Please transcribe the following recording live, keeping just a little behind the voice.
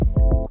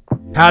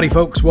Howdy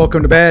folks,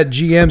 welcome to Bad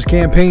GM's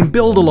Campaign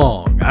Build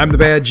Along. I'm the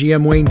Bad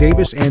GM Wayne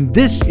Davis, and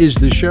this is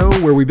the show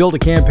where we build a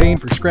campaign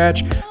from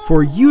scratch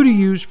for you to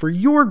use for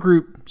your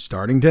group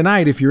starting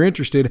tonight if you're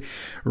interested.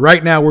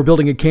 Right now we're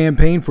building a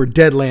campaign for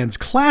Deadlands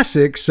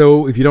Classic,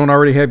 so if you don't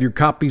already have your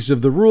copies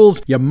of the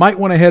rules, you might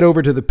want to head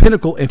over to the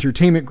Pinnacle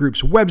Entertainment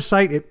Group's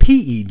website at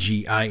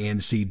peginc.com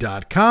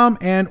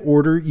and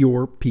order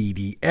your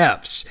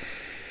PDFs.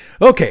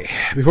 Okay,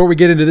 before we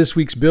get into this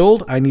week's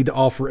build, I need to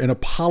offer an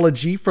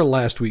apology for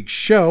last week's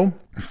show.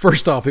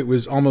 First off, it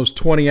was almost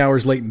 20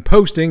 hours late in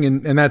posting,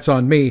 and that's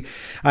on me.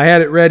 I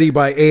had it ready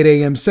by 8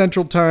 a.m.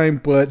 Central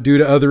Time, but due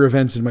to other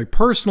events in my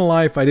personal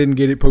life, I didn't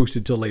get it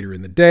posted till later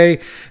in the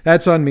day.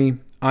 That's on me.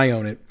 I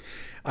own it.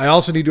 I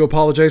also need to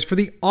apologize for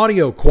the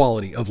audio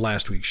quality of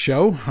last week's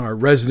show. Our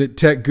resident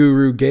tech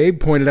guru, Gabe,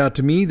 pointed out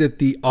to me that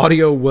the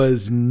audio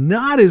was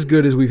not as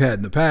good as we've had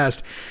in the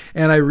past,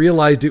 and I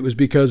realized it was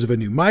because of a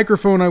new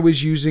microphone I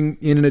was using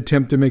in an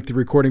attempt to make the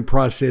recording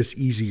process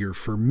easier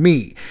for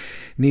me.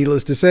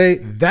 Needless to say,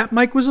 that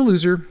mic was a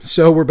loser,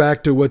 so we're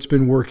back to what's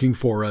been working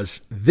for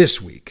us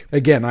this week.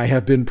 Again, I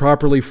have been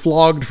properly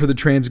flogged for the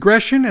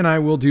transgression, and I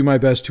will do my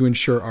best to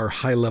ensure our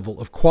high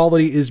level of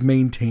quality is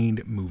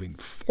maintained moving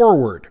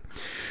forward.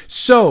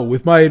 So,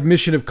 with my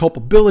admission of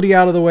culpability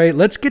out of the way,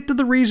 let's get to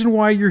the reason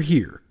why you're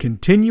here,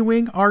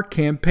 continuing our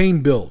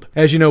campaign build.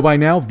 As you know by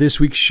now, this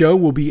week's show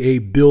will be a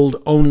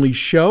build-only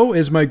show,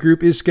 as my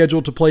group is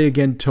scheduled to play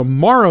again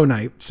tomorrow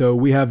night, so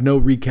we have no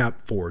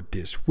recap for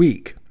this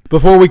week.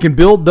 Before we can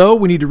build, though,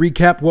 we need to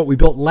recap what we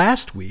built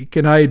last week,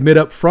 and I admit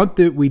up front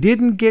that we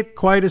didn't get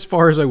quite as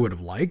far as I would have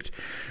liked.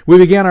 We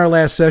began our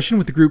last session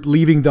with the group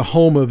leaving the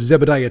home of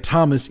Zebediah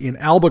Thomas in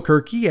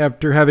Albuquerque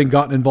after having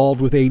gotten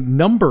involved with a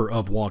number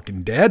of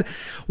Walking Dead.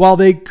 While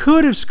they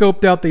could have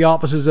scoped out the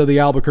offices of the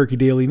Albuquerque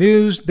Daily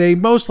News, they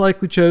most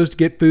likely chose to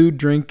get food,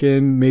 drink,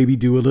 and maybe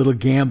do a little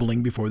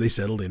gambling before they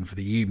settled in for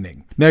the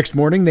evening. Next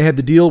morning, they had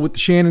to deal with the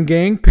Shannon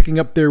gang picking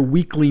up their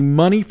weekly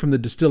money from the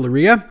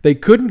distilleria. They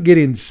couldn't get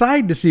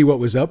inside to see what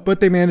was up,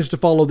 but they managed to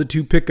follow the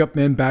two pickup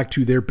men back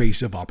to their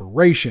base of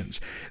operations.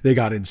 They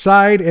got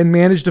inside and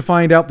managed to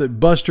find out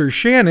that Buster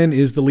Shannon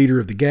is the leader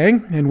of the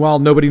gang, and while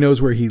nobody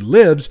knows where he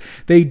lives,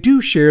 they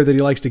do share that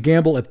he likes to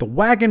gamble at the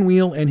Wagon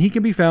Wheel, and he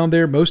can be found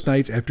there most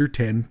nights after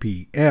 10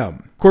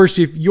 p.m. Of course,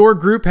 if your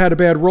group had a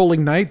bad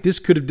rolling night, this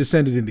could have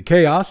descended into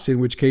chaos, in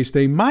which case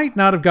they might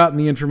not have gotten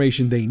the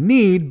information they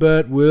need,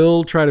 but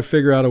we'll try to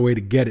figure out a way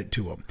to get it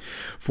to them.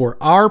 For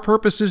our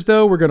purposes,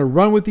 though, we're going to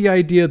run with the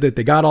idea that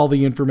they got all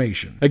the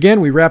information. Again,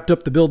 we wrapped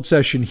up the build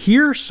session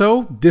here,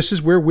 so this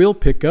is where we'll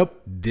pick up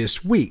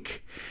this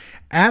week.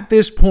 At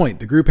this point,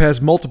 the group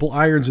has multiple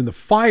irons in the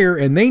fire,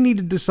 and they need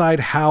to decide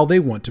how they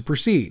want to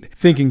proceed.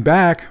 Thinking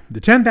back,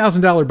 the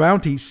 $10,000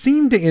 bounty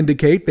seemed to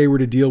indicate they were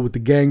to deal with the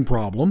gang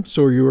problem,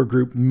 so your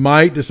group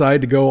might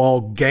decide to go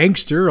all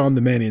gangster on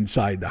the men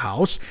inside the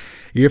house.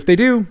 If they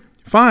do,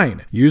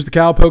 fine. Use the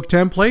cowpoke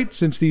template,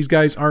 since these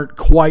guys aren't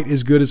quite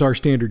as good as our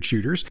standard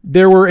shooters.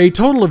 There were a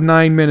total of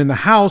 9 men in the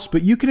house,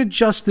 but you can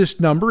adjust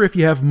this number if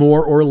you have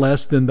more or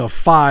less than the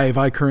 5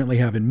 I currently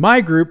have in my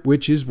group,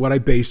 which is what I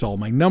base all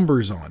my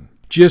numbers on.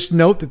 Just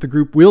note that the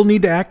group will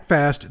need to act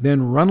fast,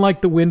 then run like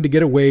the wind to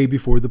get away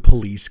before the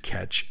police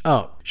catch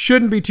up.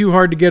 Shouldn't be too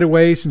hard to get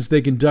away since they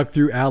can duck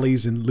through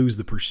alleys and lose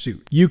the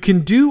pursuit. You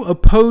can do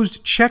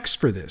opposed checks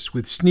for this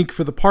with sneak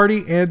for the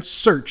party and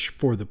search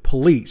for the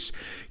police.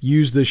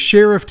 Use the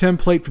sheriff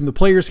template from the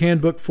player's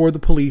handbook for the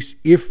police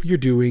if you're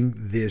doing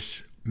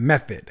this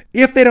method.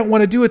 If they don't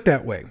want to do it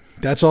that way,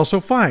 that's also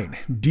fine.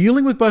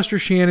 Dealing with Buster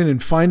Shannon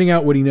and finding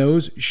out what he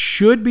knows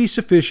should be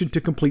sufficient to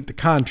complete the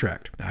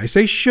contract. Now, I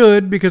say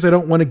should because I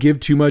don't want to give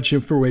too much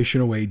information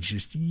away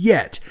just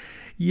yet.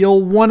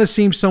 You'll want to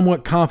seem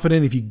somewhat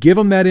confident if you give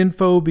them that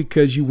info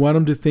because you want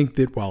them to think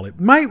that while it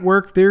might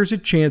work, there's a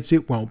chance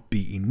it won't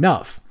be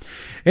enough.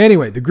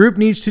 Anyway, the group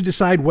needs to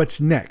decide what's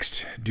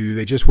next. Do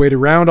they just wait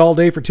around all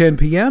day for 10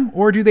 p.m.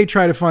 or do they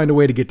try to find a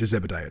way to get to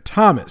Zebediah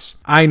Thomas?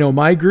 I know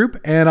my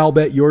group, and I'll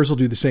bet yours will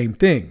do the same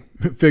thing.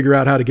 Figure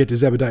out how to get to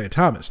Zebediah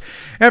Thomas.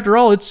 After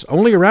all, it's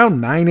only around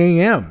 9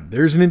 a.m.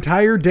 There's an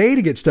entire day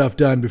to get stuff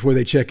done before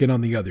they check in on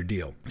the other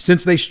deal.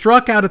 Since they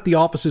struck out at the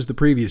offices the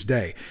previous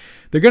day,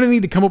 they're going to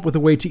need to come up with a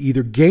way to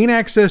either gain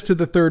access to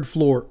the third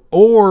floor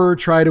or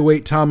try to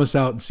wait Thomas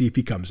out and see if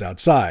he comes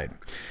outside.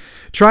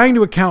 Trying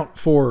to account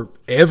for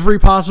every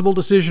possible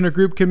decision a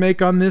group can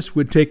make on this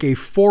would take a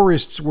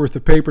forest's worth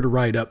of paper to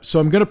write up, so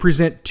I'm going to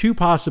present two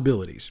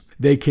possibilities.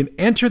 They can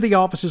enter the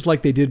offices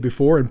like they did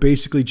before and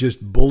basically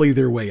just bully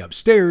their way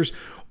upstairs,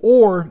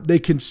 or they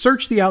can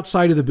search the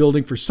outside of the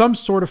building for some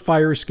sort of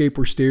fire escape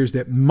or stairs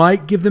that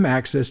might give them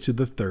access to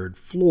the third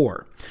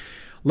floor.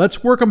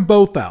 Let's work them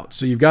both out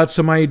so you've got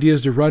some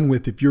ideas to run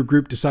with if your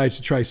group decides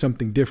to try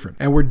something different.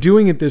 And we're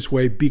doing it this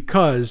way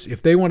because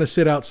if they want to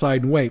sit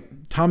outside and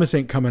wait, Thomas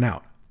ain't coming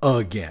out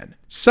again.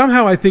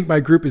 Somehow I think my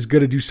group is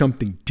going to do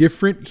something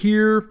different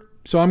here,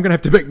 so I'm going to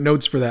have to make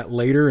notes for that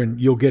later and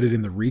you'll get it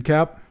in the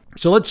recap.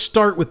 So let's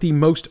start with the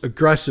most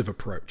aggressive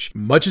approach.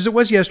 Much as it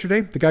was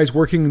yesterday, the guys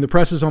working the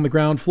presses on the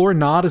ground floor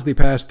nod as they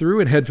pass through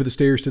and head for the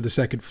stairs to the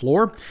second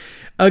floor.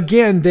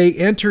 Again, they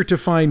enter to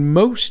find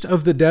most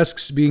of the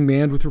desks being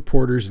manned with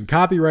reporters and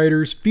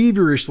copywriters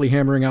feverishly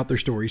hammering out their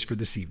stories for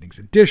this evening's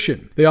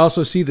edition. They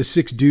also see the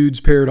 6 dudes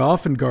paired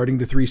off and guarding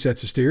the 3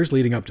 sets of stairs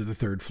leading up to the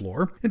third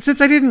floor. And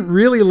since I didn't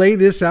really lay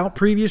this out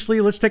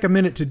previously, let's take a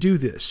minute to do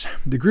this.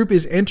 The group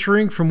is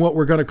entering from what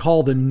we're going to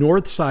call the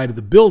north side of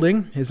the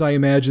building, as I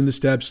imagine the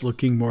steps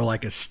looking more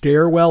like a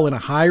stairwell in a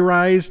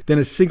high-rise than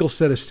a single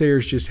set of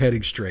stairs just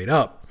heading straight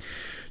up.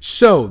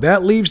 So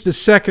that leaves the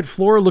second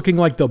floor looking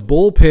like the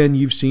bullpen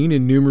you've seen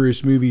in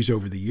numerous movies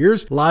over the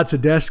years. Lots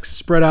of desks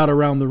spread out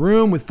around the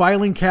room with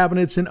filing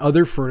cabinets and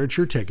other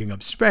furniture taking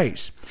up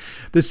space.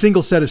 The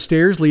single set of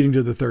stairs leading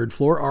to the third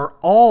floor are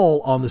all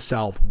on the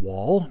south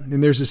wall,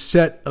 and there's a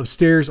set of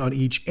stairs on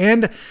each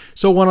end.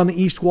 So one on the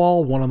east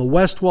wall, one on the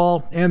west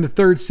wall, and the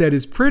third set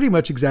is pretty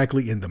much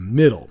exactly in the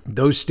middle.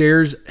 Those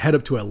stairs head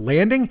up to a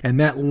landing, and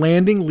that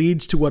landing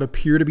leads to what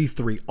appear to be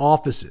 3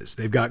 offices.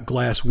 They've got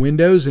glass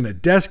windows and a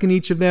desk in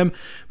each of them,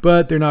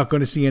 but they're not going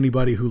to see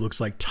anybody who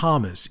looks like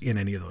Thomas in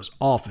any of those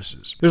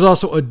offices. There's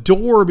also a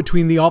door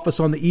between the office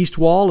on the east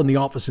wall and the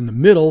office in the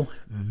middle.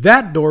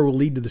 That door will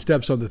lead to the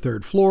steps on the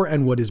third floor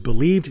and what is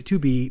believed to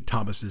be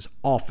Thomas's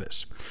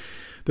office.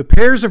 The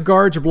pairs of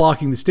guards are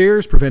blocking the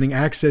stairs, preventing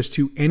access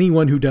to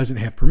anyone who doesn't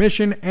have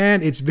permission,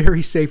 and it's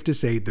very safe to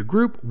say the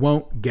group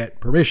won't get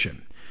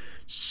permission.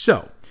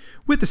 So,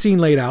 with the scene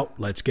laid out,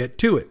 let's get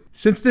to it.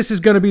 Since this is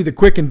going to be the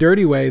quick and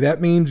dirty way, that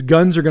means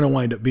guns are going to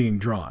wind up being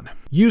drawn.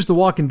 Use the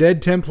Walking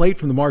Dead template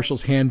from the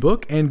Marshal's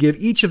Handbook and give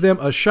each of them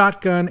a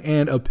shotgun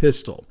and a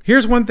pistol.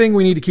 Here's one thing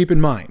we need to keep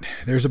in mind.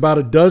 There's about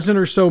a dozen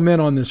or so men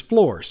on this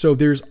floor, so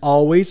there's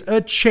always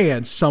a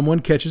chance someone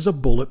catches a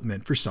bullet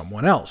meant for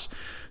someone else.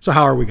 So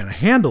how are we going to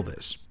handle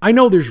this? I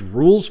know there's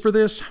rules for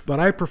this, but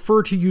I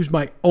prefer to use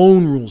my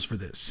own rules for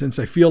this, since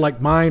I feel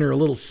like mine are a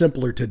little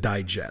simpler to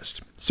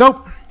digest.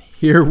 So,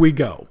 here we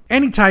go.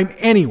 Anytime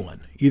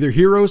anyone, either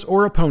heroes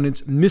or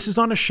opponents, misses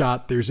on a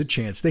shot, there's a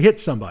chance they hit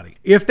somebody.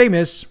 If they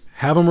miss,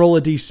 have them roll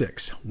a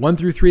d6. 1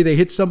 through 3, they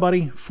hit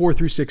somebody. 4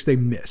 through 6, they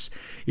miss.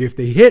 If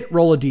they hit,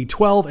 roll a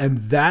d12, and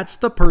that's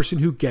the person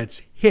who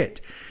gets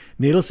hit.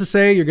 Needless to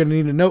say, you're going to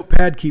need a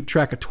notepad, keep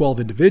track of 12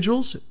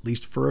 individuals, at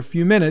least for a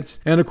few minutes.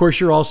 And of course,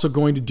 you're also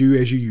going to do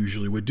as you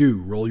usually would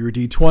do. Roll your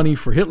d20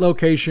 for hit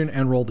location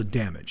and roll the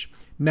damage.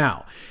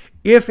 Now,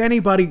 if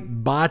anybody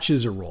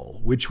botches a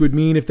roll, which would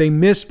mean if they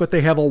miss but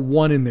they have a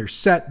 1 in their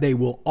set, they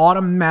will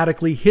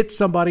automatically hit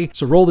somebody.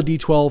 So roll the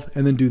d12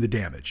 and then do the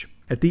damage.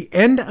 At the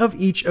end of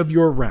each of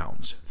your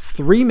rounds,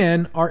 3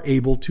 men are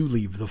able to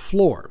leave the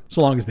floor,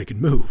 so long as they can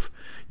move.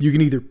 You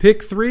can either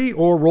pick 3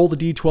 or roll the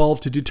d12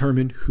 to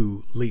determine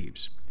who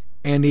leaves.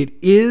 And it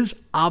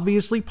is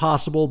obviously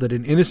possible that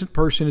an innocent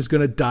person is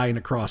going to die in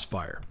a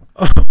crossfire.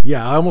 Oh,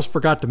 yeah, I almost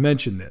forgot to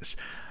mention this.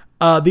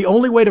 The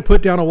only way to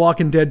put down a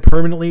Walking Dead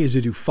permanently is to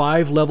do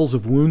 5 levels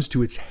of wounds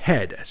to its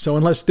head. So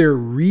unless they're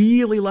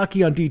really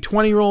lucky on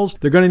d20 rolls,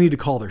 they're going to need to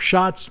call their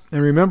shots.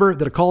 And remember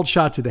that a called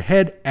shot to the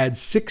head adds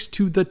 6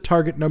 to the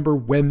target number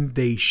when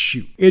they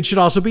shoot. It should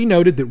also be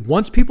noted that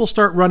once people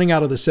start running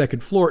out of the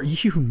second floor,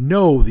 you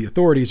know the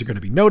authorities are going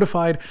to be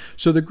notified.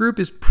 So the group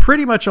is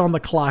pretty much on the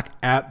clock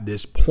at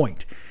this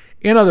point.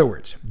 In other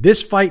words,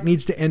 this fight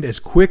needs to end as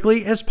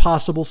quickly as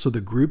possible so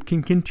the group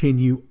can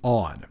continue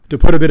on. To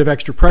put a bit of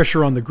extra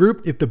pressure on the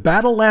group, if the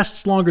battle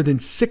lasts longer than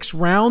 6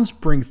 rounds,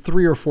 bring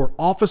 3 or 4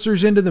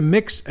 officers into the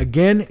mix,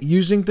 again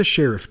using the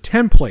sheriff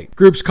template.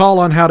 Groups call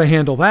on how to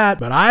handle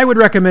that, but I would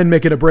recommend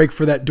making a break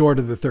for that door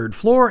to the third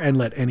floor and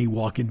let any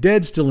Walking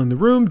Dead still in the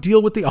room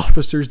deal with the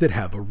officers that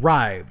have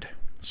arrived.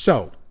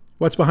 So,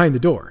 what's behind the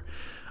door?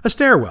 A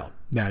stairwell.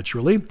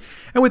 Naturally.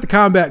 And with the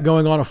combat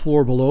going on a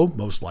floor below,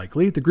 most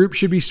likely, the group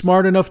should be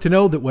smart enough to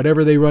know that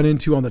whatever they run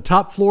into on the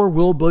top floor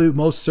will be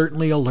most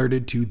certainly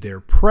alerted to their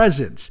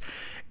presence.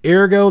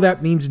 Ergo,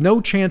 that means no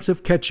chance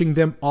of catching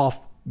them off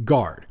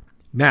guard.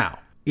 Now,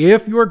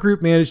 if your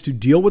group managed to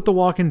deal with the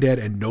Walking Dead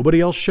and nobody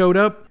else showed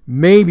up,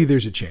 maybe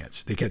there's a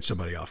chance they catch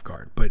somebody off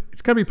guard. But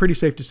it's going to be pretty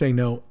safe to say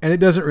no, and it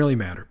doesn't really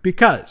matter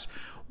because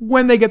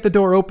when they get the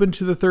door open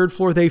to the third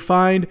floor, they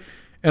find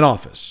an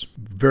office,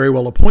 very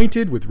well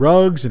appointed with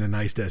rugs and a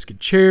nice desk and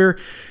chair.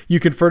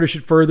 You can furnish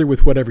it further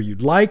with whatever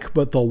you'd like,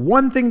 but the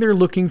one thing they're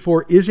looking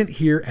for isn't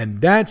here,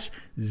 and that's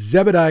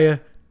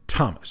Zebediah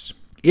Thomas.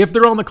 If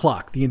they're on the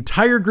clock, the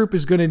entire group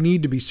is going to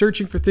need to be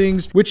searching for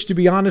things, which to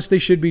be honest, they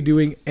should be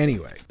doing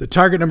anyway. The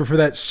target number for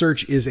that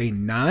search is a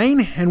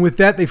 9, and with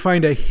that they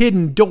find a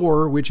hidden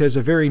door which has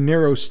a very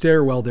narrow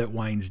stairwell that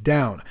winds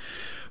down.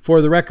 For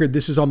the record,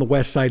 this is on the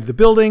west side of the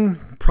building,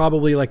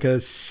 probably like a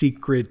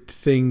secret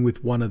thing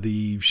with one of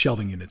the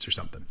shelving units or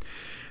something.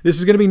 This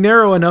is going to be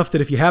narrow enough that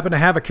if you happen to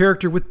have a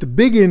character with the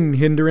big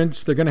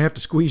hindrance, they're going to have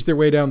to squeeze their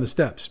way down the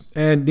steps.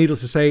 And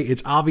needless to say,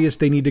 it's obvious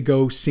they need to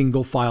go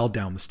single file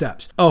down the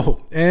steps.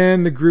 Oh,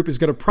 and the group is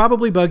going to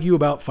probably bug you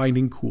about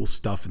finding cool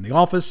stuff in the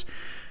office.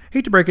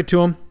 Hate to break it to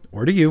them,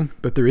 or to you,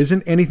 but there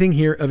isn't anything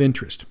here of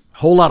interest.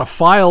 Whole lot of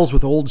files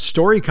with old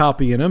story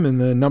copy in them and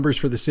the numbers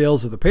for the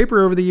sales of the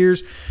paper over the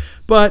years,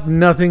 but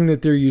nothing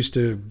that they're used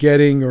to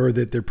getting or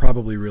that they're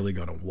probably really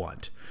going to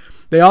want.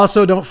 They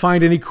also don't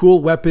find any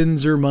cool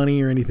weapons or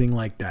money or anything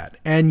like that.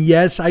 And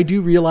yes, I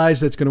do realize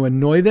that's going to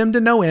annoy them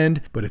to no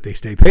end, but if they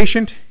stay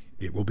patient,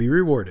 it will be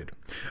rewarded.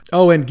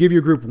 Oh, and give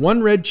your group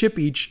 1 red chip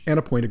each and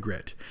a point of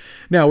grit.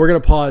 Now, we're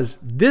going to pause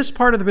this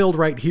part of the build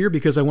right here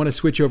because I want to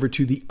switch over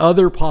to the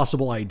other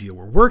possible idea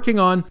we're working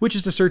on, which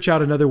is to search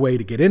out another way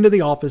to get into the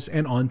office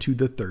and onto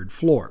the 3rd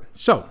floor.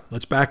 So,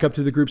 let's back up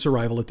to the group's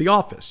arrival at the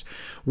office.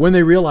 When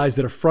they realize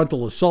that a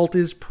frontal assault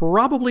is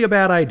probably a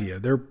bad idea,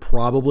 they're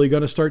probably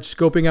going to start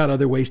scoping out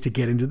other ways to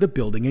get into the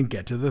building and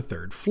get to the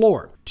 3rd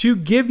floor. To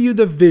give you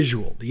the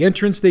visual, the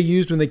entrance they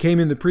used when they came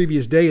in the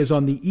previous day is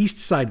on the east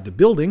side of the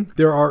building.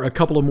 There are a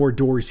couple of more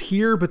doors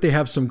here, but they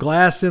have some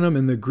glass in them,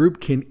 and the group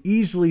can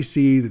easily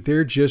see that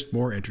they're just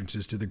more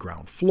entrances to the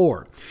ground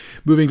floor.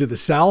 Moving to the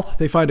south,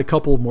 they find a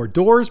couple more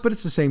doors, but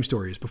it's the same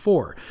story as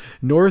before.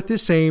 North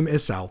is same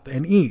as south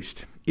and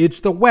east. It's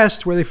the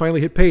west where they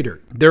finally hit pay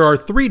dirt. There are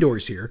 3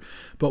 doors here,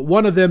 but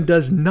one of them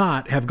does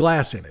not have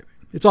glass in it.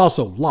 It's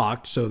also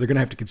locked, so they're going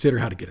to have to consider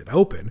how to get it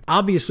open.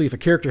 Obviously, if a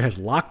character has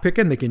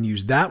lockpicking, they can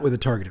use that with a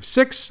target of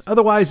 6.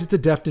 Otherwise, it's a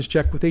deftness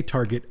check with a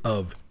target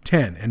of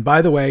 10. And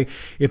by the way,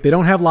 if they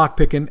don't have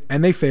lockpicking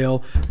and they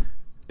fail,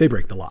 they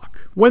break the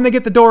lock. When they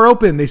get the door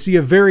open, they see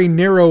a very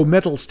narrow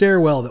metal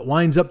stairwell that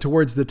winds up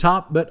towards the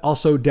top, but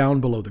also down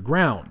below the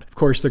ground. Of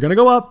course, they're going to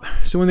go up,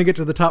 so when they get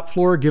to the top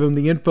floor, give them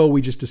the info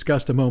we just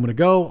discussed a moment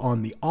ago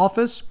on the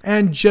office.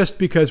 And just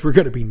because we're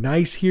going to be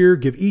nice here,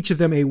 give each of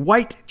them a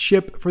white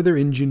chip for their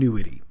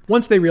ingenuity.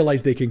 Once they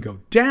realize they can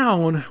go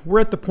down, we're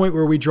at the point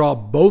where we draw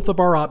both of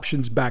our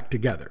options back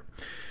together.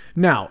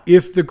 Now,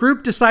 if the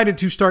group decided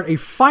to start a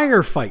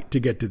firefight to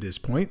get to this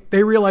point,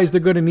 they realize they're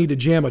going to need to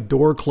jam a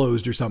door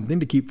closed or something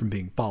to keep from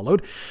being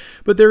followed.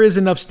 But there is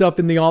enough stuff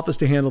in the office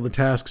to handle the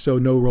task, so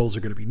no rolls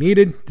are going to be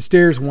needed. The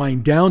stairs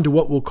wind down to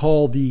what we'll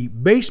call the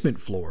basement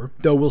floor,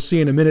 though we'll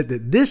see in a minute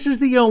that this is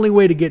the only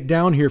way to get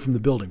down here from the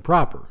building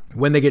proper.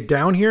 When they get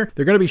down here,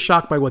 they're going to be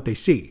shocked by what they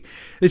see.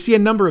 They see a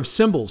number of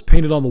symbols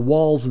painted on the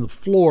walls and the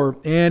floor,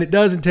 and it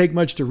doesn't take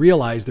much to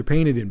realize they're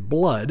painted in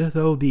blood,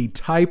 though the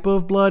type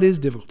of blood is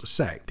difficult to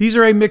say. These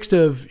are a mix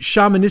of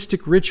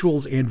shamanistic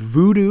rituals and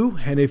voodoo,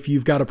 and if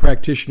you've got a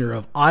practitioner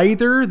of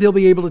either, they'll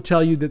be able to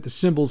tell you that the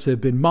symbols have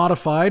been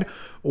modified,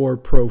 or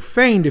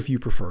profaned if you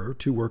prefer,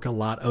 to work a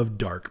lot of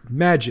dark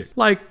magic,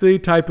 like the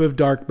type of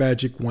dark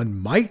magic one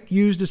might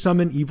use to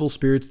summon evil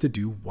spirits to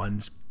do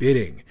one's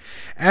bidding.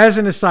 As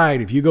an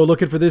aside, if you go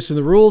looking for this in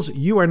the rules,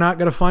 you are not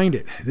going to find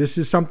it. This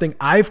is something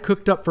I've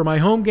cooked up for my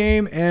home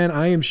game, and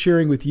I am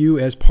sharing with you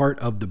as part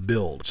of the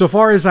build. So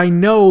far as I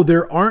know,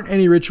 there aren't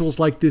any rituals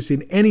like this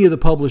in any of the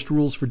published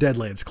rules for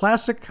Deadlands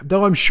Classic,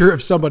 though I'm sure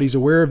if somebody's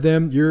aware of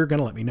them, you're going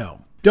to let me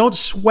know. Don't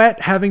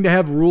sweat having to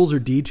have rules or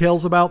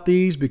details about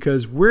these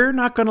because we're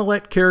not going to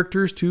let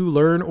characters to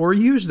learn or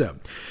use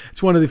them.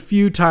 It's one of the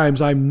few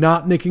times I'm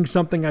not making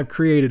something I've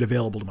created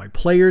available to my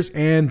players,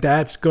 and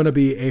that's going to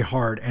be a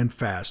hard and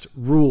fast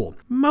rule.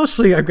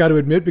 Mostly, I've got to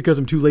admit, because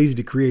I'm too lazy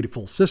to create a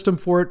full system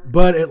for it,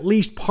 but at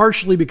least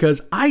partially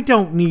because I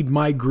don't need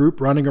my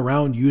group running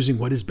around using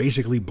what is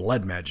basically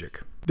blood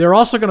magic. They're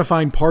also going to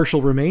find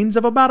partial remains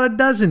of about a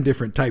dozen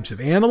different types of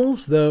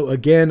animals, though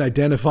again,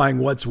 identifying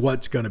what's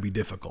going to be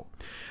difficult.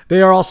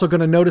 They are also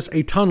going to notice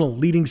a tunnel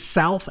leading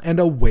south and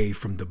away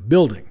from the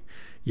building.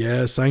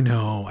 Yes, I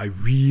know, I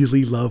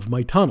really love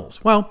my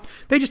tunnels. Well,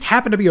 they just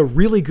happen to be a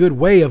really good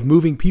way of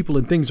moving people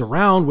and things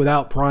around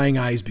without prying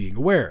eyes being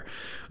aware.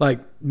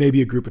 Like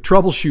maybe a group of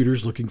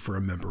troubleshooters looking for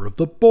a member of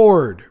the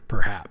board,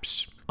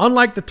 perhaps.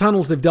 Unlike the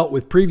tunnels they've dealt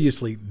with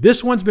previously,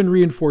 this one's been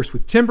reinforced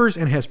with timbers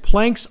and has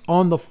planks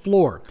on the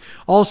floor.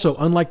 Also,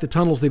 unlike the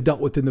tunnels they've dealt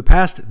with in the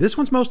past, this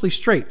one's mostly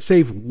straight,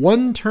 save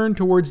one turn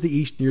towards the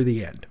east near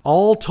the end.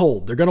 All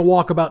told, they're going to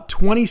walk about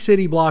 20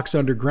 city blocks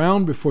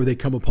underground before they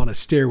come upon a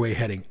stairway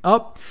heading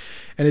up.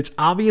 And it's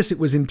obvious it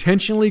was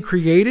intentionally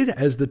created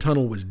as the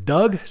tunnel was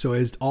dug, so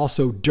as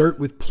also dirt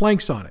with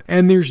planks on it.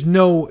 And there's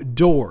no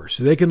door,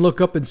 so they can look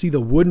up and see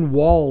the wooden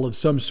wall of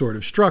some sort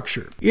of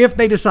structure. If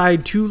they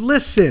decide to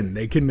listen,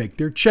 they can make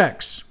their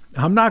checks.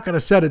 I'm not going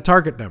to set a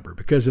target number,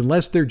 because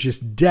unless they're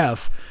just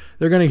deaf,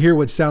 they're going to hear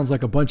what sounds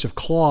like a bunch of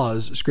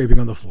claws scraping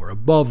on the floor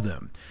above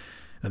them.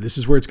 Now this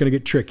is where it's going to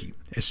get tricky.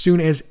 As soon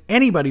as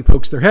anybody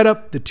pokes their head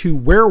up, the 2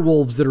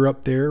 werewolves that are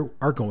up there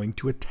are going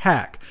to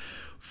attack.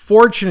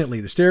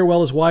 Fortunately, the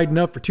stairwell is wide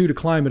enough for 2 to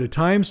climb at a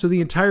time, so the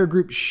entire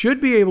group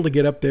should be able to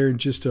get up there in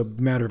just a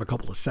matter of a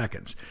couple of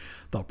seconds.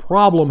 The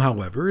problem,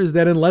 however, is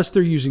that unless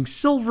they're using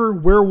silver,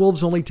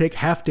 werewolves only take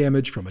half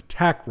damage from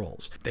attack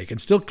rolls. They can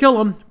still kill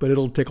them, but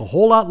it'll take a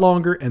whole lot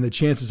longer, and the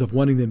chances of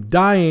one of them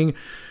dying,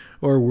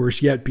 or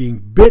worse yet, being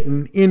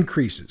bitten,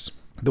 increases.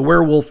 The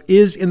werewolf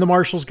is in the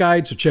Marshal's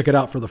Guide, so check it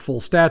out for the full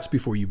stats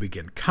before you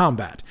begin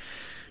combat.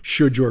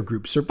 Should your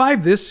group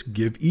survive this,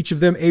 give each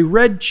of them a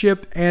red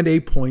chip and a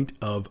point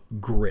of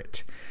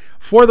grit.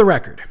 For the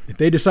record, if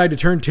they decide to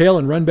turn tail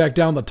and run back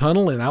down the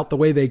tunnel and out the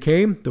way they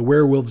came, the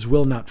werewolves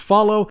will not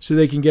follow, so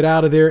they can get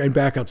out of there and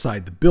back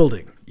outside the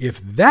building.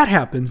 If that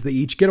happens, they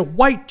each get a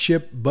white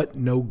chip, but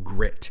no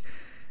grit.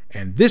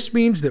 And this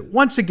means that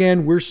once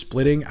again, we're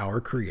splitting our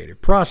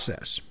creative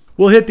process.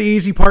 We'll hit the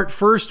easy part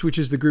first, which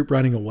is the group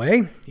running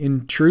away.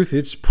 In truth,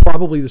 it's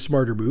probably the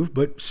smarter move,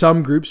 but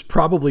some groups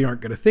probably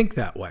aren't going to think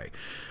that way.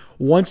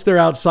 Once they're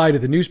outside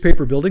of the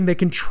newspaper building, they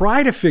can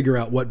try to figure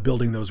out what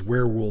building those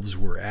werewolves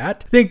were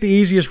at. I think the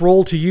easiest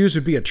role to use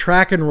would be a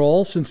track and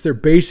roll, since they're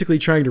basically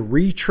trying to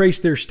retrace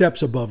their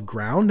steps above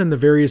ground, and the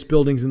various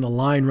buildings in the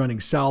line running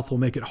south will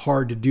make it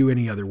hard to do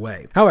any other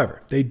way.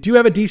 However, they do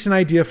have a decent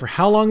idea for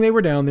how long they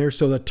were down there,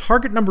 so the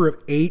target number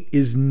of 8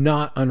 is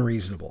not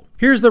unreasonable.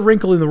 Here's the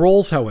wrinkle in the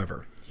rolls,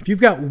 however. If you've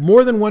got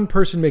more than one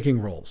person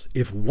making rolls,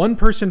 if one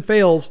person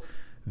fails,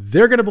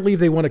 they're going to believe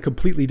they want a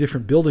completely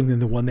different building than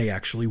the one they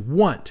actually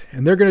want,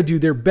 and they're going to do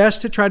their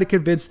best to try to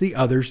convince the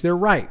others they're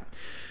right.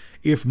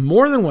 If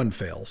more than one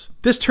fails,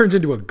 this turns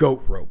into a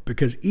goat rope,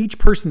 because each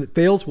person that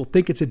fails will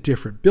think it's a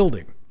different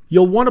building.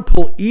 You'll want to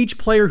pull each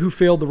player who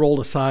failed the roll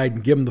aside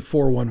and give them the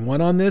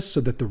 411 on this, so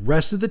that the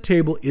rest of the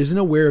table isn't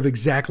aware of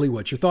exactly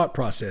what your thought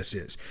process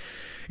is.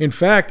 In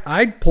fact,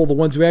 I'd pull the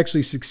ones who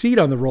actually succeed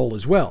on the roll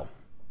as well.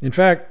 In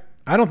fact,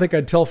 I don't think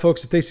I'd tell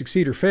folks if they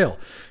succeed or fail.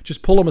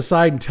 Just pull them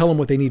aside and tell them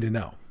what they need to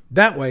know.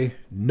 That way,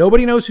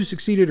 nobody knows who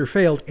succeeded or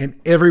failed, and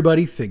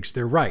everybody thinks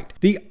they're right.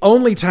 The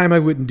only time I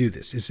wouldn't do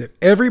this is if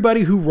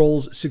everybody who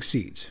rolls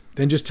succeeds.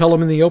 Then just tell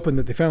them in the open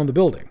that they found the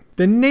building.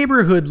 The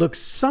neighborhood looks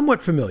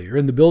somewhat familiar,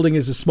 and the building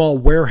is a small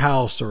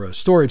warehouse or a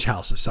storage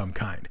house of some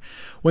kind.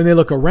 When they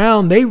look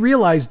around, they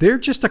realize they're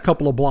just a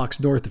couple of blocks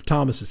north of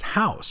Thomas's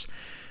house.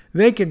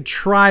 They can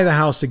try the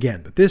house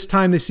again, but this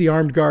time they see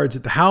armed guards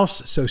at the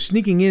house, so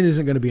sneaking in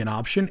isn't going to be an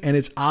option, and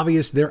it's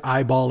obvious they're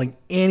eyeballing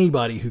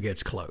anybody who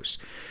gets close.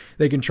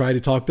 They can try to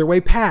talk their way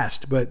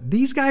past, but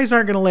these guys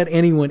aren't going to let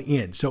anyone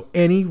in, so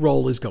any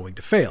roll is going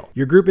to fail.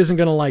 Your group isn't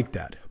going to like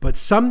that, but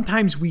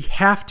sometimes we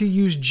have to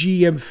use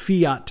GM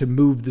fiat to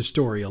move the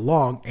story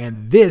along,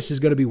 and this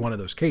is going to be one of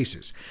those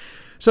cases.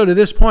 So to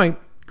this point,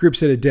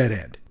 group's at a dead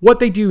end. What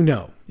they do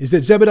know is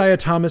that Zebediah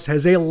Thomas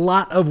has a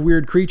lot of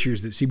weird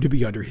creatures that seem to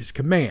be under his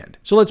command.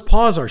 So let's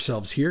pause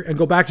ourselves here and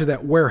go back to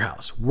that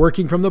warehouse,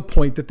 working from the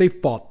point that they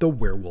fought the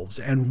werewolves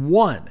and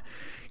won.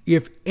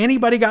 If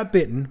anybody got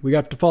bitten, we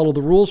have to follow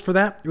the rules for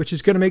that, which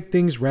is going to make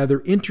things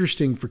rather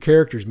interesting for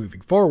characters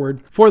moving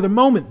forward. For the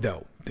moment,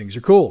 though, things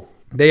are cool.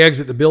 They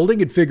exit the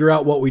building and figure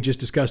out what we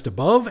just discussed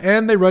above,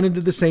 and they run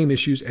into the same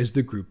issues as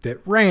the group that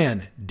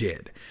ran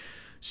did.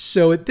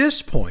 So at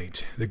this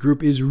point, the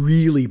group is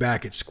really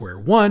back at square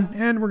one,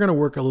 and we're going to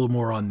work a little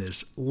more on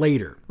this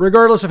later.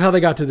 Regardless of how they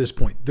got to this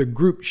point, the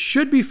group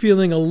should be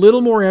feeling a little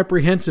more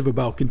apprehensive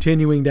about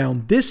continuing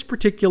down this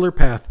particular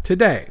path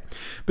today.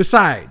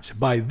 Besides,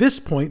 by this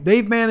point,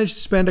 they've managed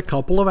to spend a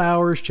couple of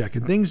hours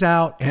checking things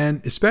out,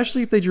 and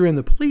especially if they drew in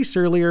the police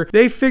earlier,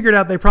 they figured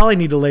out they probably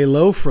need to lay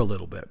low for a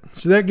little bit.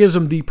 So that gives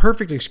them the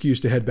perfect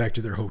excuse to head back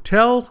to their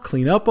hotel,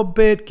 clean up a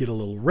bit, get a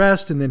little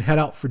rest, and then head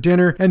out for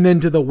dinner, and then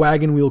to the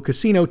Wagon Wheel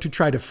Casino to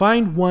try to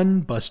find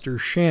one Buster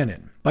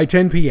Shannon. By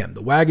 10 p.m.,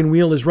 the wagon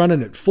wheel is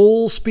running at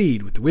full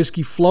speed with the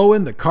whiskey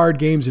flowing, the card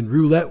games and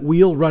roulette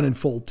wheel running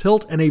full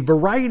tilt, and a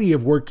variety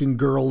of working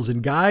girls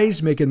and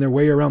guys making their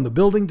way around the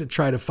building to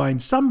try to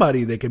find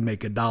somebody they can make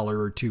 $1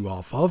 or $2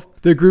 off of.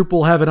 The group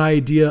will have an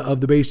idea of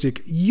the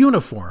basic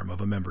uniform of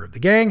a member of the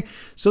gang,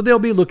 so they'll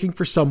be looking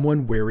for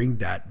someone wearing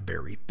that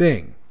very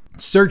thing.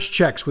 Search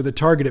checks with a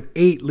target of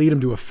 8 lead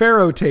them to a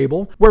faro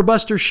table where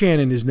Buster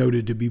Shannon is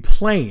noted to be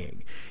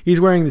playing. He's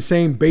wearing the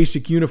same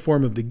basic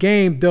uniform of the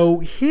game, though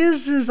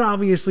his is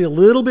obviously a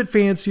little bit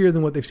fancier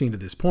than what they've seen to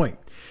this point.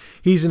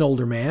 He's an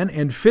older man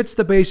and fits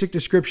the basic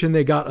description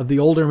they got of the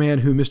older man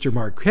who Mr.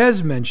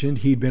 Marquez mentioned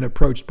he'd been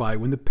approached by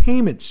when the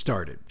payment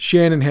started.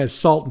 Shannon has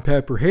salt and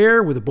pepper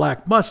hair with a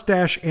black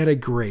mustache and a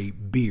gray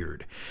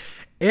beard.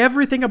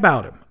 Everything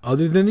about him,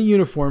 other than the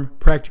uniform,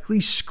 practically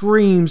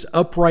screams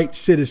upright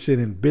citizen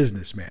and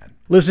businessman.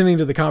 Listening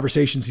to the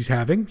conversations he's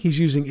having, he's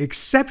using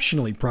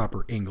exceptionally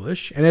proper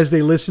English, and as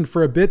they listen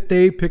for a bit,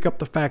 they pick up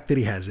the fact that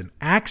he has an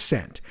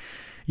accent.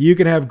 You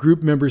can have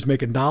group members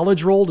make a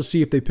knowledge roll to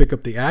see if they pick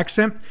up the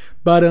accent,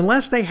 but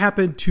unless they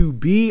happen to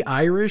be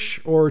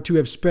Irish or to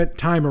have spent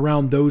time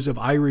around those of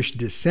Irish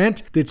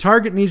descent, the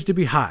target needs to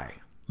be high,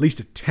 at least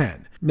a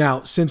 10.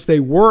 Now, since they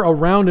were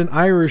around an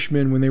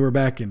Irishman when they were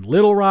back in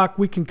Little Rock,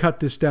 we can cut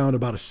this down to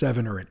about a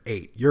 7 or an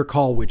 8. Your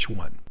call which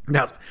one.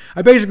 Now,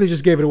 I basically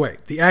just gave it away.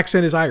 The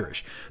accent is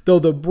Irish, though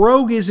the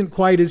brogue isn't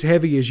quite as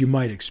heavy as you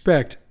might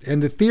expect,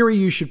 and the theory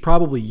you should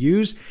probably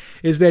use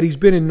is that he's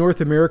been in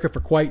North America for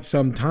quite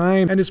some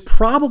time and has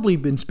probably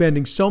been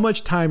spending so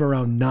much time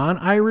around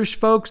non-Irish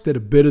folks that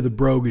a bit of the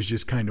brogue is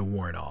just kind of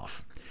worn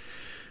off.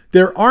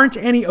 There aren't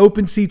any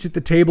open seats at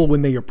the table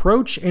when they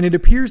approach, and it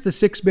appears the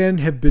 6 men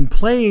have been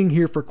playing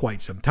here for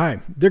quite some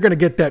time. They're going to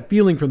get that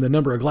feeling from the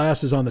number of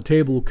glasses on the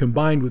table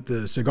combined with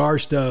the cigar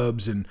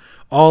stubs and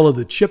all of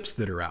the chips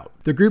that are out.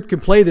 The group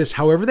can play this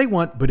however they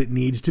want, but it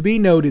needs to be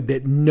noted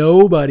that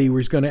nobody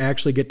was going to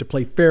actually get to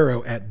play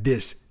Faro at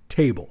this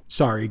table.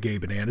 Sorry,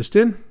 Gabe and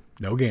Aniston,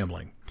 no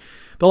gambling.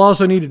 They'll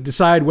also need to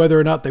decide whether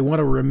or not they want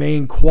to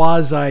remain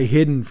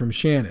quasi-hidden from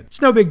Shannon.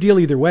 It's no big deal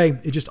either way,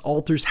 it just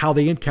alters how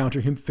they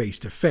encounter him face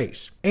to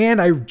face.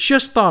 And I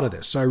just thought of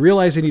this, so I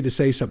realize I need to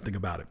say something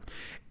about it.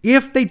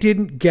 If they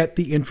didn't get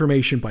the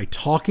information by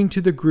talking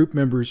to the group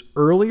members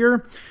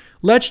earlier,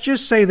 let's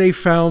just say they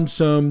found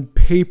some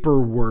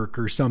paperwork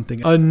or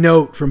something, a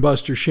note from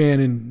Buster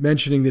Shannon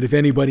mentioning that if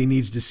anybody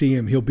needs to see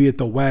him, he'll be at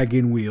the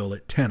wagon wheel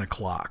at 10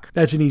 o'clock.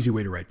 That's an easy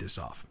way to write this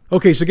off.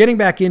 Okay, so getting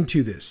back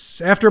into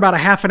this. After about a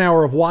half an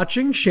hour of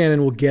watching,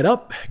 Shannon will get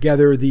up,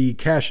 gather the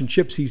cash and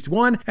chips he's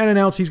won, and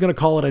announce he's going to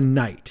call it a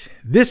night.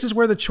 This is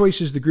where the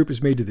choices the group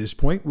has made to this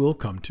point will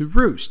come to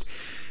roost.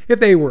 If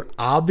they were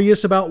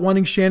obvious about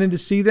wanting Shannon to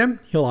see them,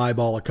 he'll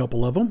eyeball a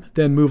couple of them,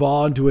 then move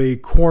on to a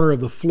corner of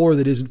the floor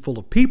that isn't full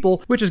of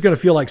people, which is going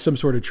to feel like some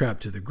sort of trap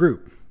to the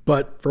group.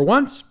 But for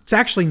once, it's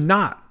actually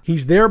not.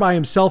 He's there by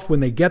himself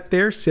when they get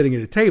there, sitting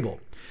at a table.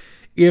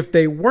 If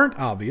they weren't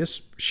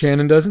obvious,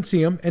 Shannon doesn't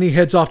see him, and he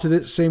heads off to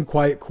the same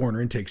quiet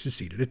corner and takes a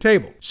seat at a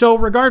table. So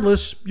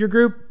regardless, your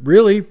group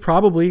really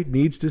probably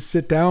needs to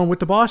sit down with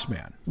the boss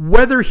man.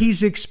 Whether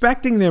he's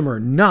expecting them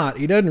or not,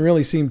 he doesn't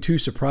really seem too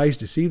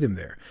surprised to see them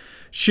there.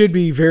 Should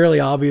be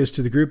fairly obvious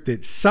to the group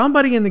that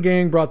somebody in the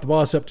gang brought the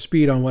boss up to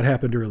speed on what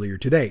happened earlier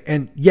today.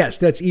 And yes,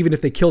 that's even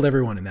if they killed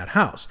everyone in that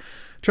house.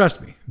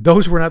 Trust me,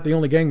 those were not the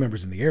only gang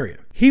members in the area.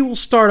 He will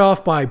start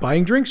off by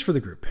buying drinks for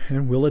the group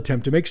and will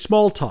attempt to make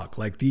small talk,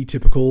 like the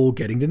typical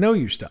getting to know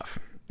you stuff.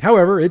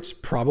 However, it's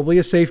probably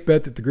a safe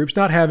bet that the group's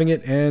not having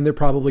it, and they're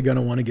probably going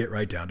to want to get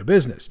right down to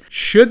business.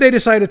 Should they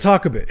decide to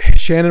talk a bit,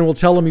 Shannon will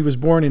tell him he was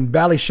born in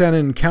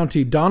Ballyshannon,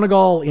 County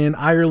Donegal in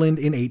Ireland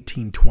in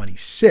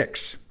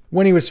 1826.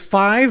 When he was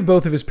 5,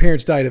 both of his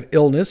parents died of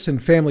illness,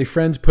 and family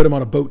friends put him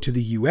on a boat to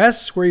the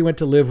U.S., where he went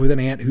to live with an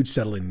aunt who'd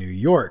settled in New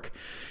York.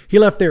 He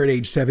left there at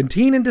age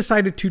 17 and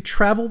decided to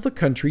travel the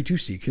country to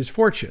seek his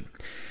fortune.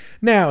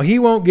 Now, he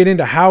won't get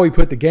into how he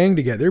put the gang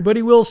together, but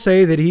he will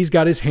say that he's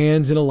got his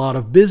hands in a lot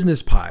of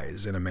business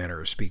pies, in a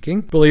manner of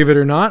speaking. Believe it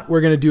or not,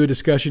 we're going to do a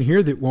discussion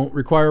here that won't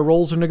require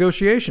rolls or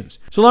negotiations.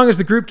 So long as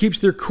the group keeps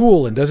their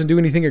cool and doesn't do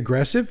anything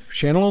aggressive,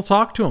 Shannon will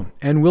talk to him,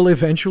 and will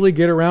eventually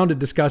get around to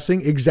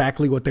discussing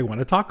exactly what they want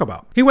to talk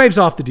about. He waves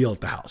off the deal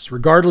at the house,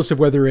 regardless of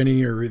whether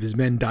any of his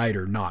men died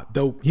or not,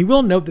 though he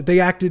will note that they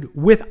acted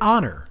with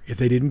honor if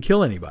they didn't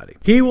kill anybody.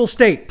 He will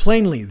state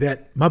plainly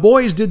that my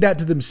boys did that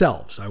to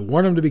themselves. I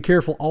warn them to be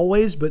careful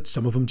always, but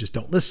some of them just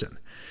don't listen.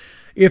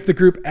 If the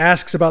group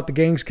asks about the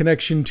gang's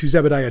connection to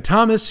Zebediah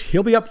Thomas,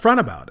 he'll be upfront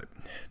about it.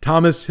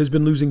 Thomas has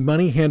been losing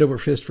money hand over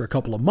fist for a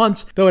couple of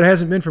months, though it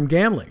hasn't been from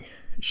gambling.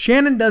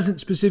 Shannon doesn't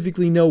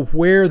specifically know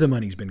where the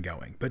money's been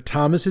going, but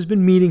Thomas has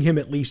been meeting him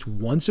at least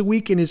once a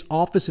week in his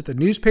office at the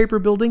newspaper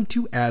building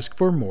to ask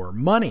for more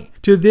money.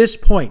 To this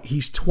point,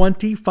 he's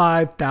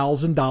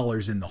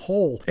 $25,000 in the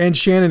hole, and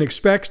Shannon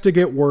expects to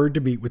get word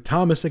to meet with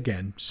Thomas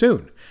again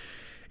soon.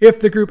 If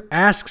the group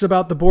asks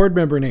about the board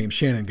member name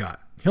Shannon got,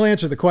 he'll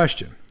answer the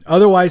question.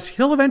 Otherwise,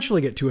 he'll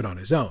eventually get to it on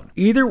his own.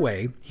 Either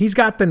way, he's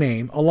got the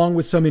name, along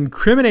with some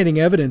incriminating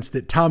evidence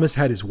that Thomas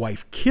had his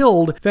wife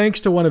killed thanks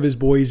to one of his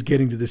boys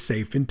getting to the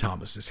safe in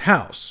Thomas's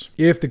house.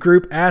 If the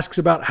group asks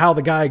about how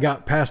the guy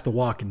got past the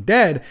Walking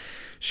Dead,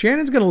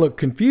 Shannon's going to look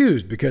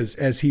confused because,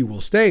 as he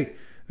will state,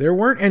 there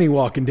weren't any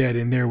Walking Dead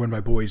in there when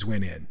my boys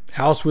went in.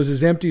 House was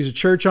as empty as a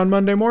church on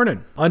Monday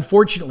morning.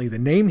 Unfortunately, the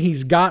name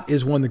he's got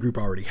is one the group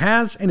already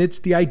has, and it's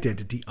the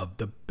identity of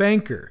the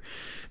banker.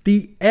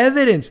 The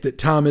evidence that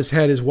Thomas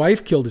had his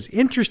wife killed is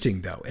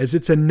interesting, though, as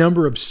it's a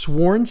number of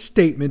sworn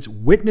statements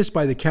witnessed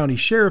by the county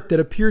sheriff that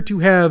appear to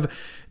have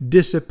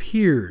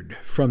disappeared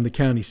from the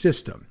county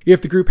system.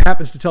 If the group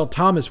happens to tell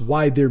Thomas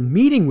why they're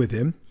meeting with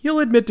him, he'll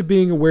admit to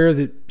being aware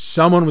that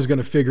someone was going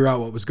to figure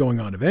out what was going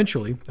on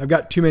eventually. I've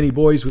got too many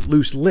boys with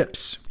loose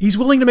lips. He's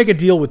willing to make a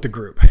deal with the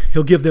group.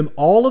 He'll give them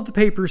all of the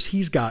papers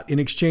he's got in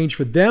exchange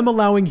for them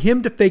allowing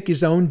him to fake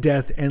his own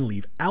death and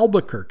leave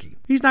Albuquerque.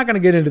 He's not going to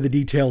get into the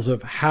details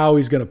of how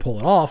he's going to pull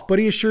it off, but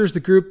he assures the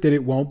group that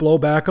it won't blow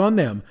back on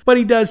them. But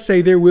he does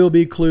say there will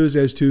be clues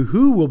as to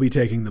who will be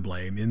taking the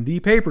blame in the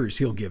papers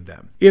he'll give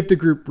them. If the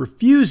group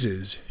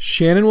refuses,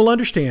 Shannon will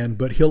understand,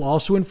 but he'll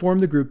also inform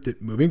the group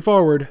that moving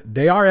forward,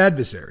 they are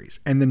adversaries,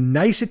 and the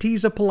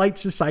niceties of polite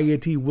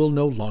society will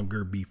no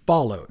longer be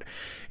followed.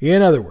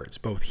 In other words,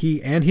 both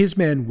he and his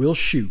men will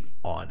shoot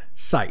on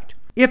sight.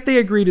 If they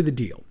agree to the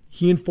deal,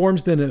 he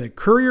informs them that a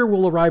courier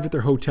will arrive at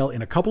their hotel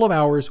in a couple of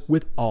hours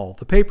with all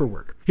the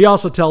paperwork. He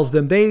also tells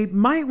them they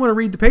might want to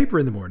read the paper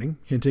in the morning,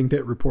 hinting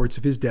that reports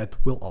of his death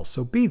will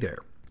also be there.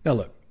 Now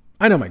look,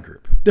 I know my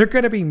group. They're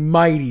going to be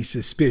mighty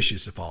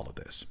suspicious of all of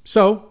this.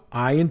 So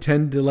I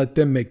intend to let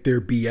them make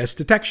their BS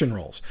detection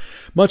rolls.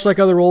 Much like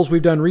other rolls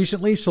we've done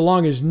recently, so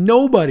long as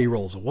nobody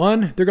rolls a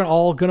 1, they're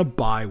all going to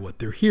buy what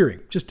they're hearing,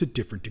 just to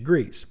different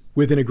degrees.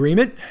 With an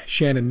agreement,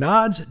 Shannon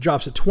nods,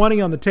 drops a 20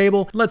 on the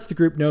table, and lets the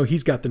group know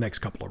he's got the next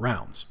couple of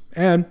rounds.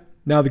 And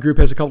now the group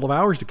has a couple of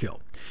hours to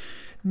kill.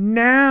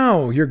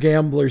 Now your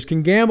gamblers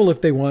can gamble if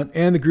they want,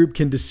 and the group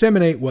can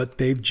disseminate what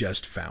they've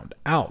just found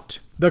out.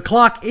 The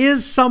clock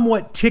is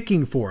somewhat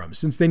ticking for them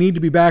since they need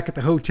to be back at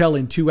the hotel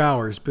in 2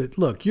 hours, but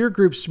look, your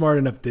group's smart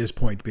enough at this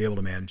point to be able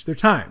to manage their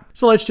time.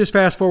 So let's just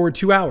fast forward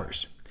 2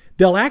 hours.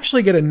 They'll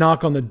actually get a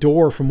knock on the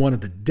door from one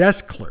of the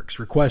desk clerks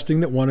requesting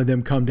that one of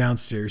them come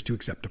downstairs to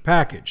accept a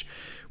package.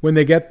 When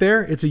they get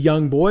there, it's a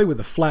young boy with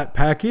a flat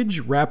package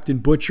wrapped in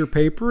butcher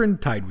paper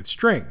and tied with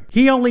string.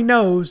 He only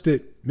knows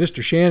that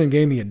Mr. Shannon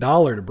gave me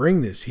 $1 to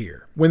bring this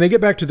here. When they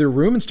get back to their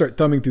room and start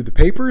thumbing through the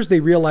papers, they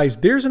realize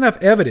there's enough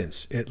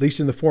evidence, at least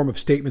in the form of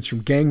statements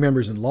from gang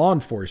members and law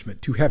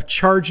enforcement, to have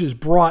charges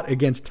brought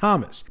against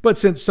Thomas. But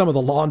since some of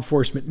the law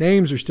enforcement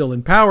names are still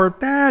in power,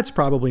 that's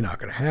probably not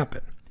going to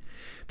happen.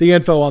 The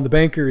info on the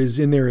banker is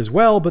in there as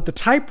well, but the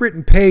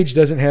typewritten page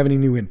doesn't have any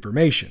new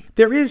information.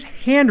 There is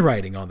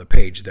handwriting on the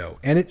page, though,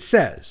 and it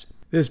says,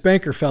 "This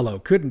banker fellow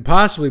couldn't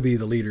possibly be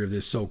the leader of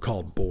this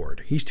so-called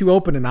board. He's too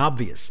open and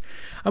obvious.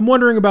 I'm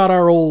wondering about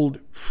our old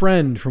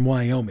friend from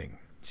Wyoming.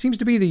 Seems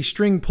to be the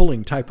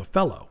string-pulling type of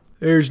fellow."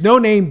 There's no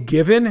name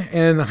given,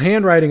 and the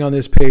handwriting on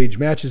this page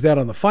matches that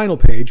on the final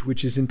page,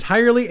 which is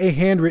entirely a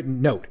handwritten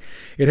note.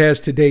 It has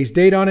today's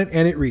date on it,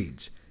 and it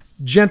reads,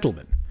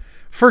 "Gentlemen,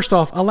 first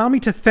off, allow me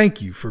to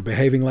thank you for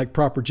behaving like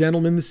proper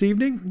gentlemen this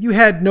evening. You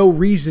had no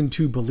reason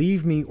to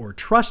believe me or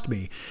trust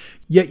me,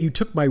 yet you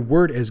took my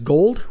word as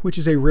gold, which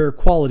is a rare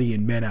quality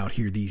in men out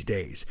here these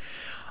days.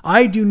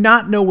 I do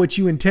not know what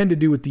you intend to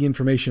do with the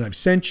information I've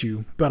sent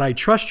you, but I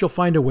trust you'll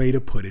find a way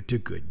to put it to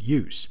good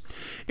use.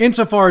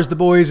 Insofar as the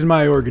boys in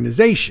my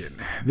organization,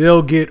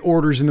 they'll get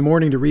orders in the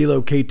morning to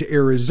relocate to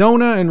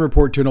Arizona and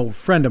report to an old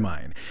friend of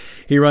mine.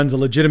 He runs a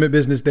legitimate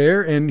business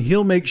there, and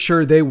he'll make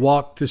sure they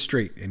walk the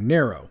straight and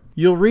narrow.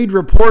 You'll read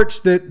reports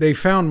that they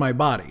found my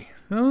body.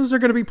 Those are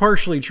going to be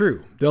partially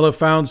true. They'll have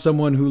found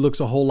someone who looks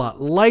a whole lot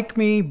like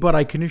me, but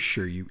I can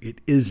assure you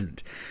it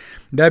isn't.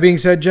 That being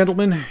said,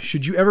 gentlemen,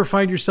 should you ever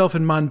find yourself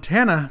in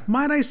Montana,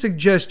 might I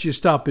suggest you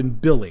stop in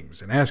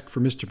Billings and ask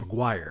for Mr.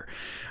 McGuire.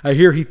 I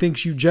hear he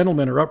thinks you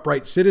gentlemen are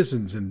upright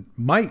citizens and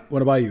might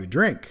want to buy you a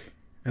drink.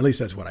 At least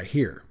that's what I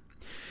hear."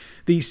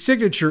 The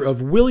signature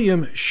of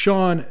William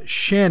Sean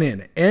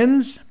Shannon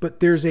ends, but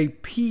there's a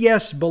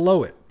P.S.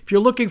 below it. If you're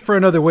looking for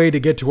another way to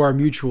get to our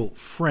mutual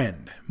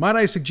friend, might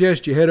I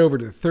suggest you head over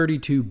to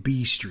 32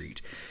 B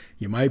Street.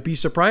 You might be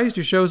surprised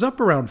who shows up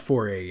around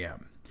 4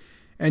 a.m.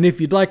 And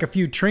if you'd like a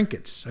few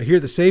trinkets, I hear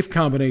the safe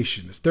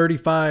combination is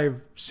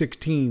 35,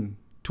 16,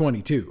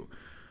 22.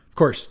 Of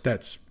course,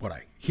 that's what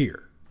I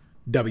hear.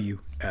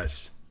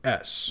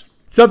 WSS.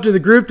 It's up to the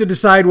group to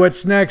decide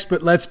what's next,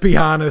 but let's be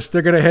honest,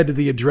 they're going to head to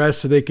the address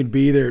so they can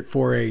be there at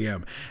 4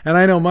 a.m. And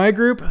I know my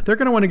group, they're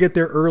going to want to get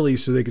there early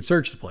so they can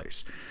search the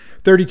place.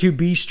 32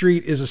 B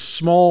Street is a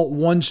small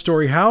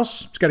one-story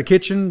house. It's got a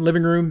kitchen,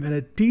 living room, and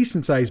a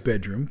decent-sized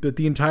bedroom, but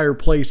the entire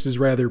place is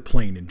rather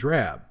plain and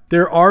drab.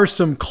 There are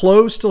some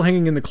clothes still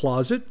hanging in the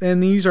closet,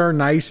 and these are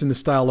nice in the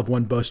style of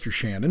one Buster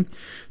Shannon.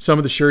 Some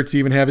of the shirts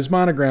even have his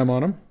monogram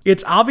on them.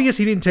 It's obvious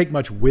he didn't take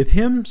much with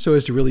him so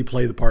as to really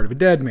play the part of a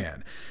dead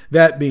man.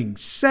 That being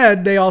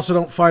said, they also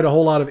don't find a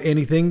whole lot of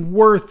anything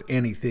worth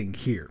anything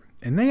here.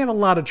 And they have a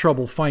lot of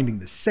trouble finding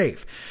the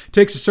safe. It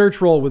takes a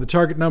search roll with a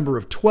target number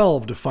of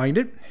 12 to find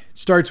it.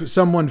 Starts with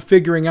someone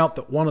figuring out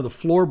that one of the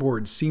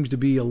floorboards seems to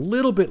be a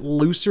little bit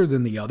looser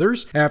than the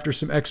others. After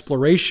some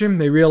exploration,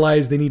 they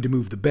realize they need to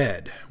move the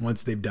bed.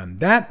 Once they've done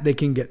that, they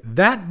can get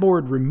that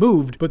board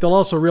removed, but they'll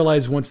also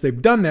realize once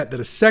they've done that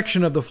a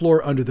section of the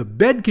floor under the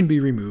bed can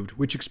be removed,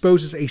 which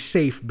exposes a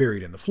safe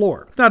buried in the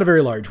floor. Not a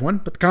very large one,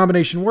 but the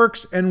combination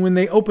works, and when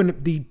they open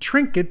it, the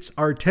trinkets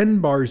are 10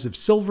 bars of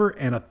silver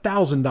and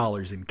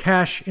 $1,000 in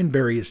cash in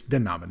various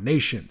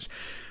denominations.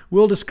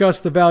 We'll discuss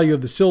the value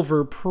of the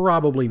silver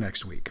probably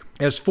next week.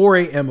 As 4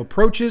 a.m.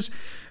 approaches,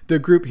 the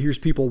group hears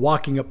people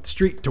walking up the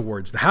street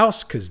towards the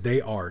house because they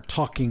are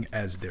talking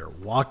as they're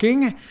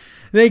walking.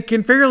 They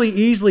can fairly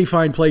easily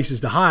find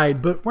places to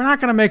hide, but we're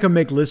not going to make them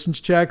make listens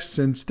checks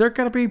since they're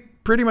going to be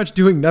pretty much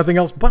doing nothing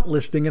else but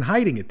listening and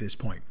hiding at this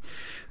point.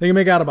 They can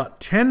make out about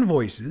 10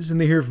 voices,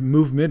 and they hear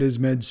movement as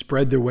men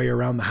spread their way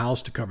around the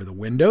house to cover the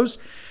windows.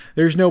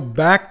 There's no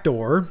back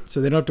door, so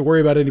they don't have to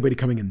worry about anybody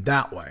coming in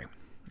that way.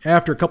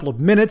 After a couple of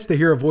minutes, they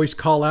hear a voice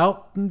call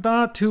out,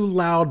 not too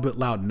loud, but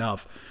loud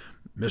enough.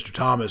 "Mr.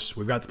 Thomas,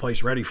 we've got the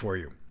place ready for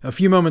you." A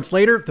few moments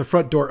later, the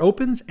front door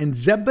opens and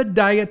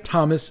Zebediah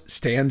Thomas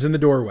stands in the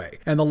doorway.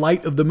 And the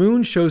light of the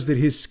moon shows that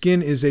his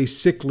skin is a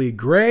sickly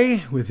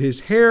gray, with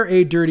his hair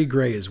a dirty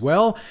gray as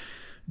well,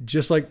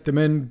 just like the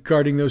men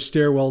guarding those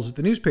stairwells at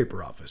the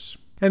newspaper office.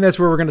 And that's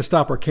where we're going to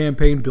stop our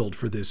campaign build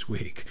for this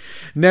week.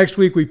 Next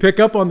week, we pick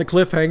up on the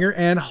cliffhanger,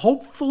 and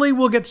hopefully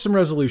we'll get some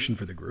resolution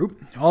for the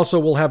group. Also,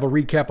 we'll have a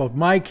recap of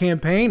my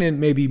campaign, and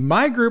maybe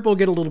my group will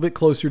get a little bit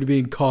closer to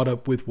being caught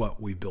up with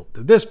what we built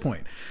to this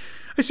point.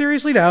 I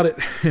seriously doubt it,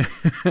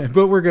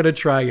 but we're going to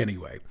try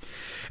anyway.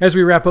 As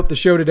we wrap up the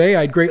show today,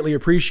 I'd greatly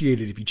appreciate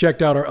it if you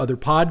checked out our other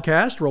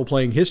podcast, Role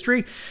Playing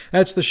History.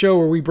 That's the show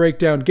where we break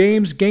down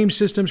games, game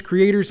systems,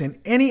 creators, and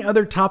any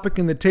other topic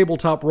in the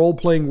tabletop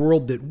role-playing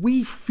world that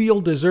we feel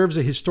deserves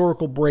a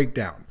historical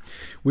breakdown.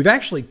 We've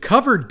actually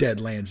covered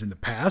Deadlands in the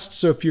past,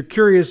 so if you're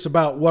curious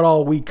about what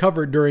all we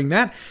covered during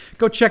that,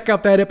 go check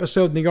out that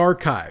episode in the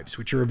archives,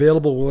 which are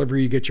available wherever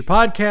you get your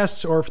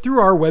podcasts or through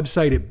our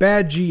website at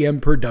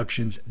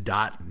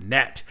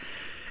badgmproductions.net.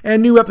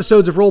 And new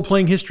episodes of Role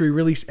Playing History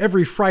release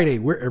every Friday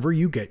wherever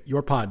you get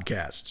your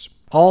podcasts.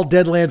 All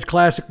Deadlands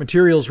classic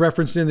materials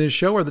referenced in this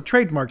show are the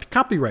trademarked,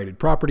 copyrighted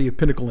property of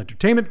Pinnacle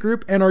Entertainment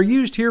Group and are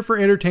used here for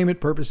entertainment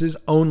purposes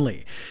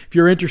only. If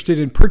you're interested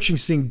in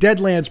purchasing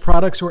Deadlands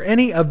products or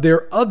any of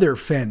their other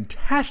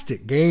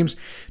fantastic games,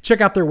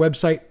 check out their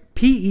website,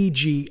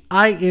 peginc.com.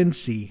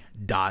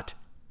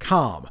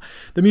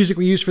 The music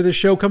we use for this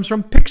show comes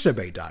from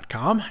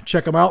Pixabay.com.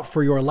 Check them out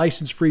for your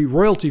license-free,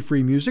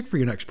 royalty-free music for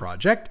your next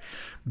project.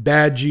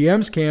 Bad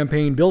GM's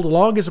campaign Build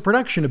Along is a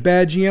production of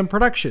Bad GM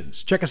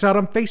Productions. Check us out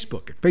on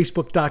Facebook at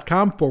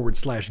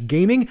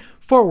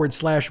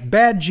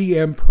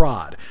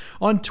facebook.com/gaming/BadGMProd.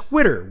 On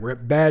Twitter, we're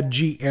at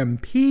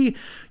BadGMP.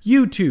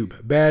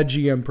 YouTube, Bad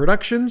GM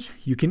Productions.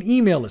 You can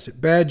email us at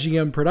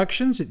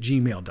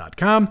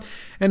badgmproductions@gmail.com.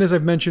 And as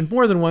I've mentioned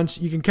more than once,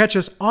 you can catch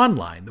us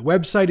online. The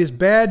website is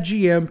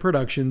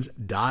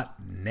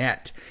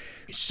badgmproductions.net.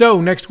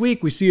 So next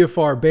week, we see if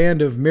our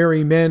band of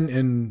merry men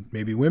and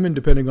maybe women,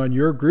 depending on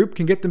your group,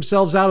 can get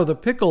themselves out of the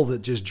pickle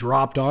that just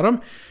dropped on them.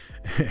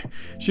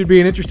 Should be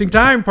an interesting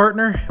time,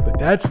 partner, but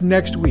that's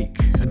next week.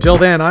 Until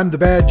then, I'm the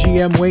Bad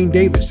GM Wayne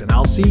Davis, and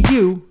I'll see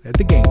you at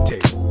the game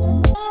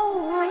table.